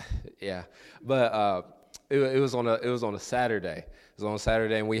was on a Saturday. It was on a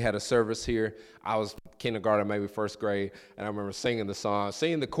Saturday, and we had a service here. I was kindergarten, maybe first grade, and I remember singing the song,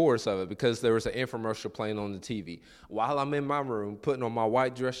 singing the chorus of it, because there was an infomercial playing on the TV. While I'm in my room, putting on my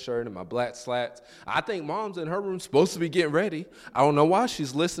white dress shirt and my black slacks, I think Mom's in her room supposed to be getting ready. I don't know why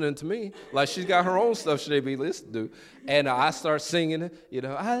she's listening to me. Like, she's got her own stuff she need to be listening to. And I start singing it, you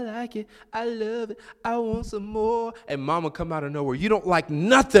know, I like it, I love it, I want some more. And Mama come out of nowhere, you don't like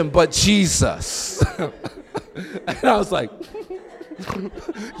nothing but Jesus. And I was like,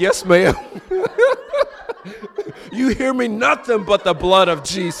 yes, ma'am. You hear me? Nothing but the blood of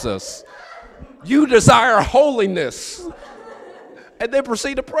Jesus. You desire holiness. And they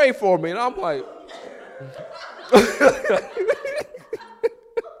proceed to pray for me. And I'm like,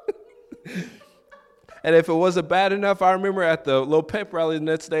 and if it wasn't bad enough, I remember at the little pep rally the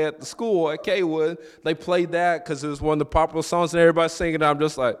next day at the school at Kaywood, they played that because it was one of the popular songs and everybody's singing it. I'm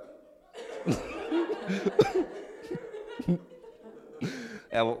just like,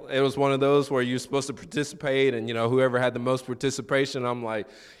 and it was one of those where you're supposed to participate, and, you know, whoever had the most participation, I'm like,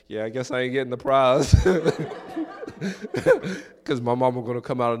 yeah, I guess I ain't getting the prize. Because my mama going to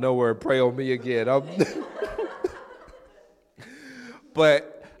come out of nowhere and pray on me again.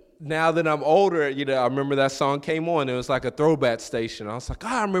 But now that I'm older, you know, I remember that song came on. It was like a throwback station. I was like,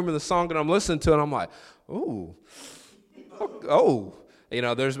 I remember the song that I'm listening to, and I'm like, oh. You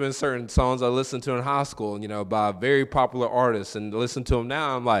know, there's been certain songs I listened to in high school, you know, by very popular artists, and listen to them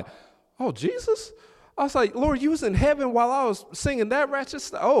now. I'm like, oh, Jesus? I was like, Lord, you was in heaven while I was singing that ratchet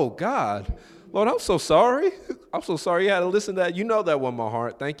stuff? Oh, God. Lord, I'm so sorry. I'm so sorry you had to listen to that. You know that wasn't my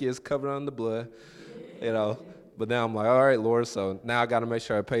heart. Thank you. It's covered under the blood, you know. But now I'm like, all right, Lord, so now I got to make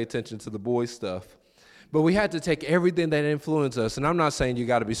sure I pay attention to the boy stuff. But we had to take everything that influenced us. And I'm not saying you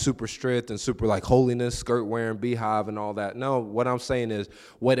got to be super strict and super like holiness, skirt wearing, beehive and all that. No, what I'm saying is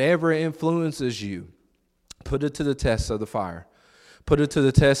whatever influences you, put it to the test of the fire. Put it to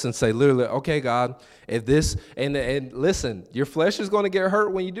the test and say, literally, okay, God, if this, and listen, your flesh is going to get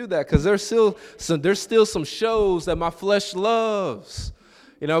hurt when you do that, because there's still some shows that my flesh loves,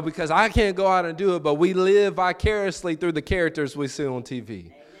 you know, because I can't go out and do it, but we live vicariously through the characters we see on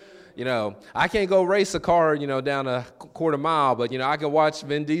TV. You know, I can't go race a car, you know, down a quarter mile, but, you know, I can watch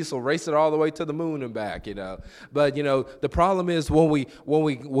Vin Diesel race it all the way to the moon and back, you know. But, you know, the problem is when we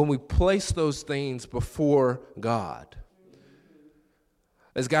place those things before God,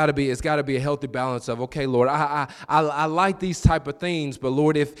 it's got to be a healthy balance of, okay, Lord, I like these type of things, but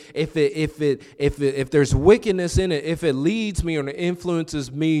Lord, if there's wickedness in it, if it leads me or it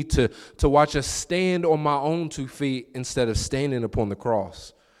influences me to watch us stand on my own 2 feet instead of standing upon the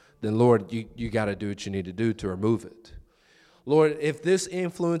cross, then Lord, you got to do what you need to do to remove it. Lord, if this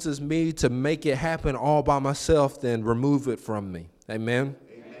influences me to make it happen all by myself, then remove it from me. Amen?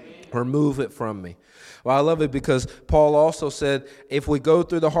 Remove it from me. Well, I love it because Paul also said, if we go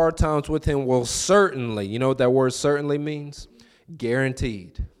through the hard times with him, we'll certainly, you know what that word certainly means?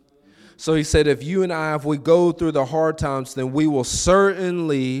 Guaranteed. So he said, if you and I, if we go through the hard times, then we're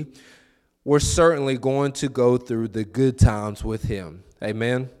certainly going to go through the good times with him.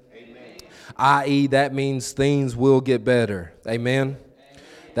 Amen? I.e., that means things will get better. Amen?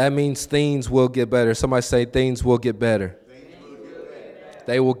 That means things will get better. Somebody say things will get better.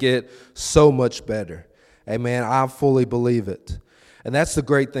 They will get so much better. Amen. I fully believe it. And that's the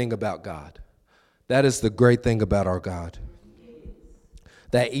great thing about God. That is the great thing about our God.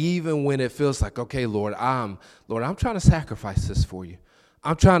 That even when it feels like, okay, Lord, I'm trying to sacrifice this for you.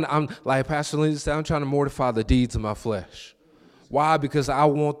 I'm like Pastor Lindsay said, I'm trying to mortify the deeds of my flesh. Why? Because I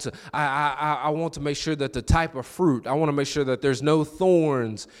want to make sure that the type of fruit, I want to make sure that there's no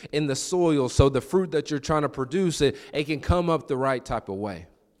thorns in the soil, so the fruit that you're trying to produce, it can come up the right type of way.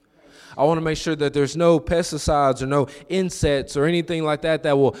 I want to make sure that there's no pesticides or no insects or anything like that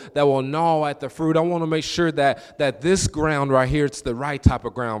will gnaw at the fruit. I want to make sure that this ground right here, it's the right type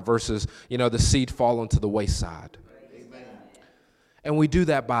of ground versus, you know, the seed falling to the wayside. And we do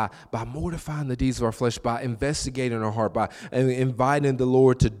that by mortifying the deeds of our flesh, by investigating our heart, by inviting the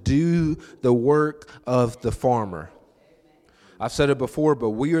Lord to do the work of the farmer. I've said it before,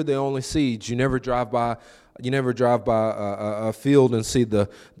 but we are the only seeds. You never drive by a field and see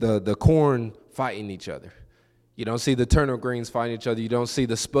the corn fighting each other. You don't see the turnip greens fighting each other. You don't see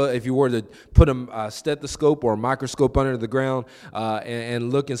the spud. If you were to put a stethoscope or a microscope under the ground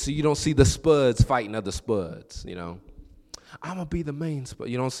and look and see, you don't see the spuds fighting other spuds, you know. I'm going to be the main spud.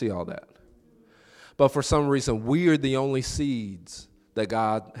 You don't see all that. But for some reason, we are the only seeds that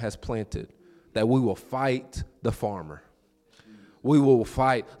God has planted that we will fight the farmer. We will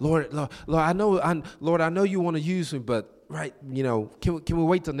fight, Lord, I know you want to use me, but right, you know, can we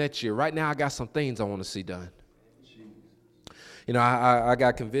wait till next year? Right now, I got some things I want to see done. You know, I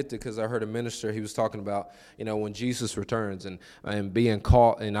got convicted because I heard a minister, he was talking about, you know, when Jesus returns and being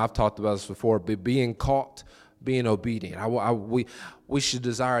caught, and I've talked about this before, but being caught, being obedient. We should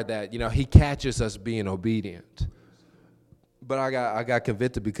desire that, you know, he catches us being obedient. But I got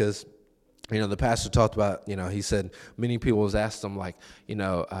convicted because, you know, the pastor talked about, you know, he said many people has asked him, like, you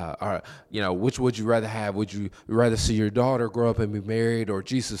know, which would you rather have? Would you rather see your daughter grow up and be married or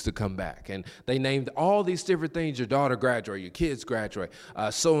Jesus to come back? And they named all these different things. Your daughter graduate, your kids graduate,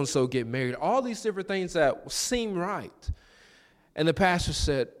 so-and-so get married, all these different things that seem right. And the pastor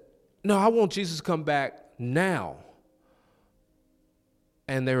said, no, I want Jesus to come back now.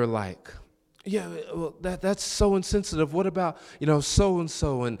 And they were like, yeah, well, that's so insensitive. What about, you know,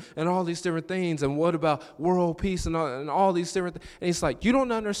 so-and-so and all these different things? And what about world peace and all these different things? And he's like, you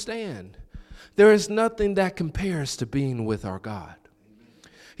don't understand. There is nothing that compares to being with our God.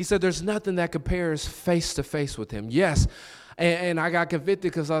 He said there's nothing that compares face to face with him. Yes, and I got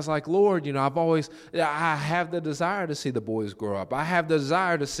convicted because I was like, Lord, you know, I have the desire to see the boys grow up. I have the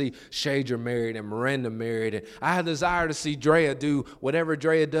desire to see Shader married and Miranda married. And I have the desire to see Drea do whatever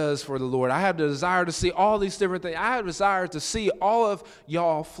Drea does for the Lord. I have the desire to see all these different things. I have the desire to see all of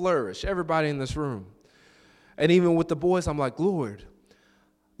y'all flourish, everybody in this room. And even with the boys, I'm like, Lord,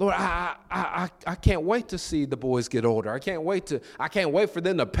 Lord, I can't wait to see the boys get older. I can't wait for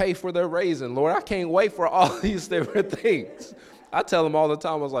them to pay for their raising. Lord, I can't wait for all these different things. I tell them all the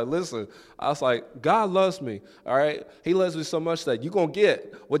time, I was like, God loves me, all right? He loves me so much that you're going to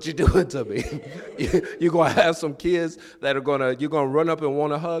get what you're doing to me. You're going to have some kids that you're going to run up and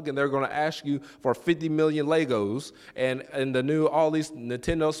want to hug, and they're going to ask you for 50 million Legos and all these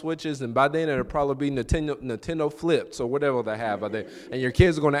Nintendo Switches, and by then it'll probably be Nintendo Flips or whatever they have. And your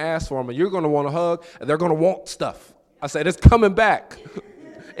kids are going to ask for them, and you're going to want to hug, and they're going to want stuff. I said, it's coming back.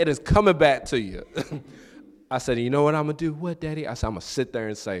 It is coming back to you. I said, you know what I'm going to do? What, Daddy? I said, I'm going to sit there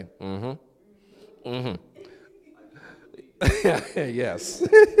and say, yes.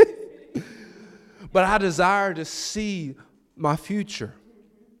 But I desire to see my future.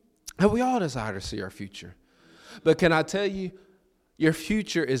 And we all desire to see our future. But can I tell you, your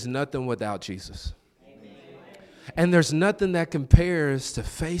future is nothing without Jesus. And there's nothing that compares to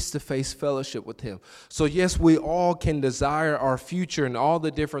face-to-face fellowship with him. So yes, we all can desire our future and all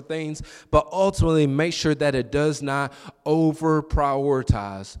the different things, but ultimately make sure that it does not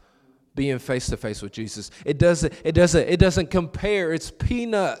over-prioritize being face-to-face with Jesus. It doesn't compare. It's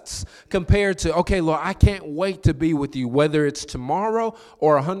peanuts compared to, okay, Lord, I can't wait to be with you, whether it's tomorrow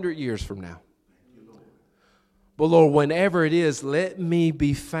or 100 years from now. But Lord, whenever it is, let me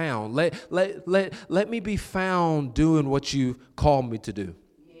be found. Let me be found doing what you called me to do.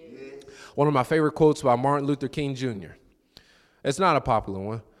 Yes. One of my favorite quotes by Martin Luther King Jr. It's not a popular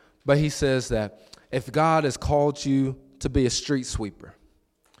one, but he says that if God has called you to be a street sweeper,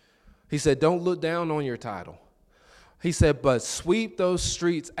 he said, don't look down on your title. He said, but sweep those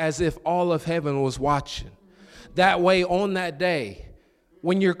streets as if all of heaven was watching. That way, on that day,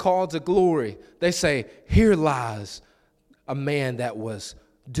 when you're called to glory, they say, here lies a man that was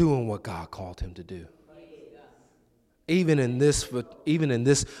doing what God called him to do. Even in this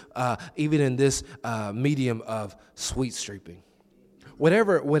medium of sweet streeping.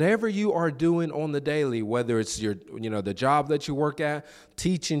 Whatever you are doing on the daily, whether it's the job that you work at,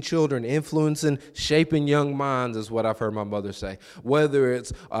 teaching children, influencing, shaping young minds is what I've heard my mother say. Whether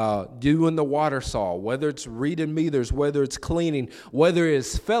it's doing the water saw, whether it's reading meters, whether it's cleaning, whether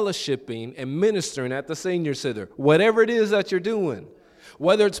it's fellowshipping and ministering at the senior center, whatever it is that you're doing.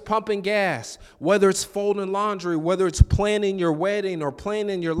 Whether it's pumping gas, whether it's folding laundry, whether it's planning your wedding or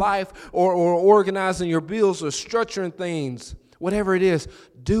planning your life or organizing your bills or structuring things. Whatever it is,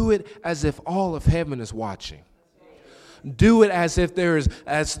 do it as if all of heaven is watching. Do it as if there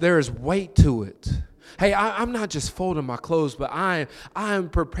is weight to it. Hey, I'm not just folding my clothes, but I am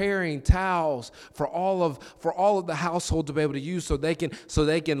preparing towels for all of the household to be able to use, so they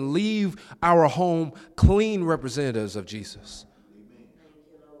can leave our home clean representatives of Jesus.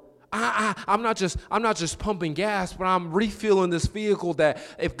 I'm not just pumping gas, but I'm refueling this vehicle that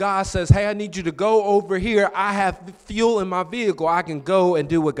if God says, hey, I need you to go over here, I have fuel in my vehicle, I can go and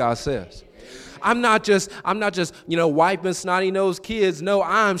do what God says. I'm not just wiping snotty-nosed kids. No,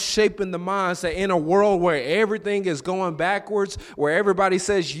 I'm shaping the mindset in a world where everything is going backwards, where everybody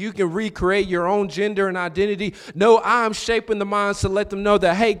says you can recreate your own gender and identity. No, I'm shaping the minds to let them know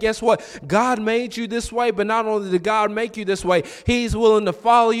that, hey, guess what? God made you this way, but not only did God make you this way, he's willing to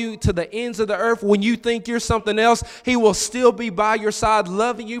follow you to the ends of the earth. When you think you're something else, he will still be by your side,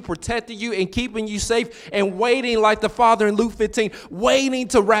 loving you, protecting you, and keeping you safe, and waiting like the Father in Luke 15, waiting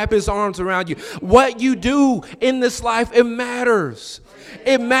to wrap his arms around you. What you do in this life, it matters.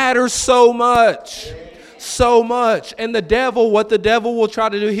 It matters so much. So much. And what the devil will try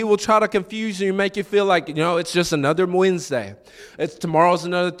to do, he will try to confuse you and make you feel like, it's just another Wednesday. Tomorrow's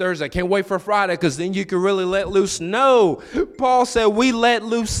another Thursday. Can't wait for Friday because then you can really let loose. No. Paul said we let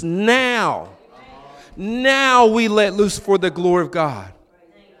loose now. Now we let loose for the glory of God.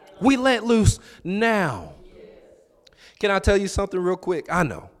 We let loose now. Can I tell you something real quick? I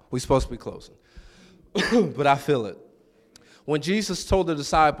know we're supposed to be closing. But I feel it. When Jesus told the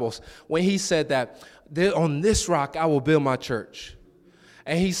disciples, when he said that, on this rock I will build my church.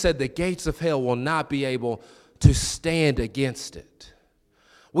 And he said the gates of hell will not be able to stand against it.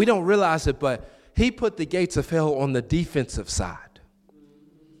 We don't realize it, but he put the gates of hell on the defensive side.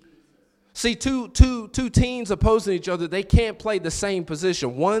 See, two teams opposing each other, they can't play the same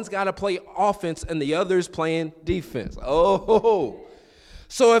position. One's got to play offense and the other's playing defense. Oh,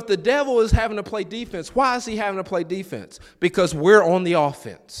 so if the devil is having to play defense, why is he having to play defense? Because we're on the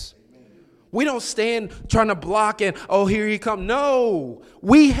offense. We don't stand trying to block and, here he comes. No,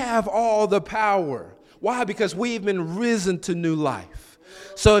 we have all the power. Why? Because we've been risen to new life.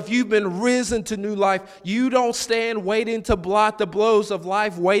 So if you've been risen to new life, you don't stand waiting to blot the blows of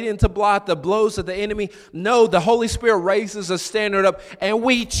life, waiting to blot the blows of the enemy. No, the Holy Spirit raises a standard up and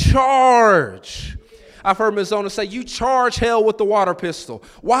we charge. I've heard Ms. Zona say, you charge hell with the water pistol.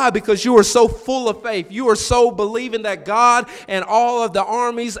 Why? Because you are so full of faith. You are so believing that God and all of the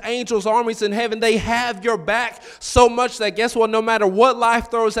armies, angels, armies in heaven, they have your back so much that guess what? No matter what life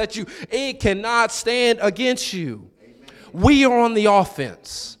throws at you, it cannot stand against you. We are on the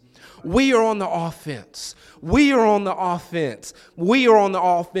offense. We are on the offense. We are on the offense. We are on the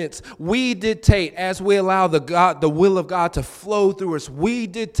offense. We dictate as we allow the will of God to flow through us. We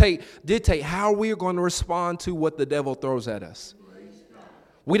dictate how we are going to respond to what the devil throws at us.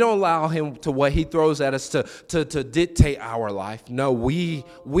 We don't allow him to what he throws at us to dictate our life. No,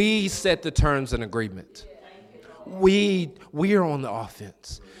 we set the terms and agreement. We are on the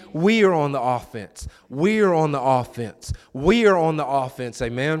offense. We are on the offense. We are on the offense. We are on the offense.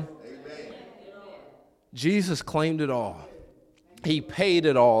 Amen. Jesus claimed it all. He paid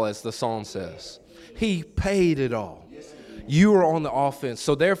it all, as the song says. He paid it all. You are on the offense.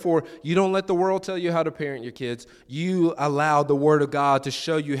 So therefore, you don't let the world tell you how to parent your kids. You allow the Word of God to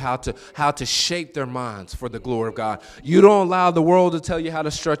show you how to shape their minds for the glory of God. You don't allow the world to tell you how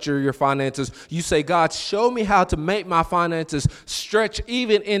to structure your finances. You say, God, show me how to make my finances stretch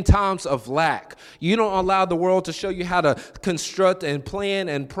even in times of lack. You don't allow the world to show you how to construct and plan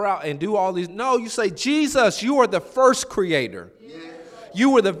and do all these. No, you say, Jesus, you are the first creator.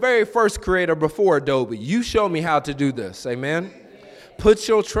 You were the very first creator before Adobe. You show me how to do this. Amen. Put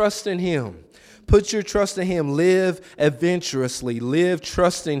your trust in him. Put your trust in him. Live adventurously. Live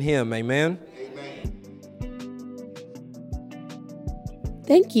trusting him. Amen.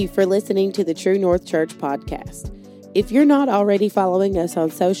 Thank you for listening to the True North Church podcast. If you're not already following us on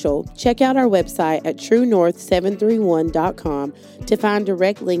social, check out our website at truenorth731.com to find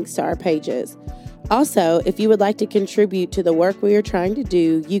direct links to our pages. Also, if you would like to contribute to the work we are trying to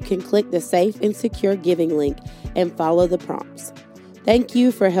do, you can click the safe and secure giving link and follow the prompts. Thank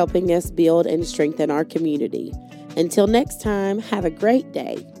you for helping us build and strengthen our community. Until next time, have a great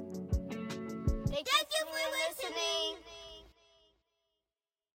day.